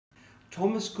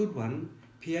Thomas Goodwin,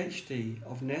 Ph.D.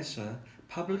 of NASA,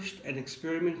 published an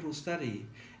experimental study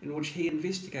in which he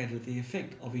investigated the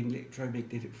effect of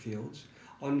electromagnetic fields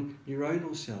on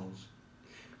neuronal cells.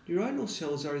 Neuronal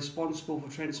cells are responsible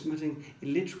for transmitting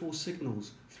electrical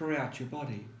signals throughout your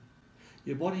body.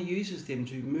 Your body uses them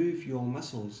to move your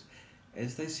muscles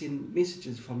as they send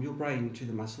messages from your brain to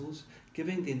the muscles,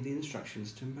 giving them the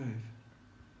instructions to move.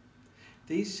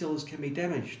 These cells can be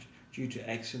damaged due to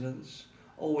accidents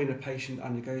or when a patient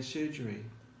undergoes surgery.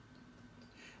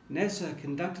 NASA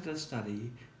conducted a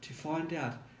study to find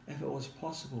out if it was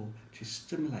possible to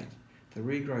stimulate the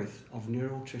regrowth of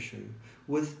neural tissue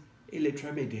with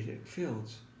electromagnetic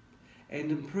fields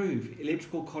and improve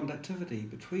electrical conductivity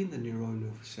between the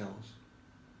neuronal cells.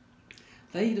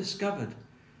 They discovered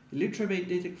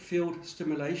electromagnetic field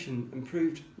stimulation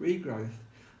improved regrowth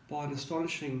by an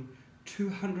astonishing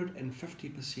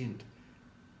 250%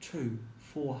 to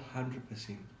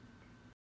 400%.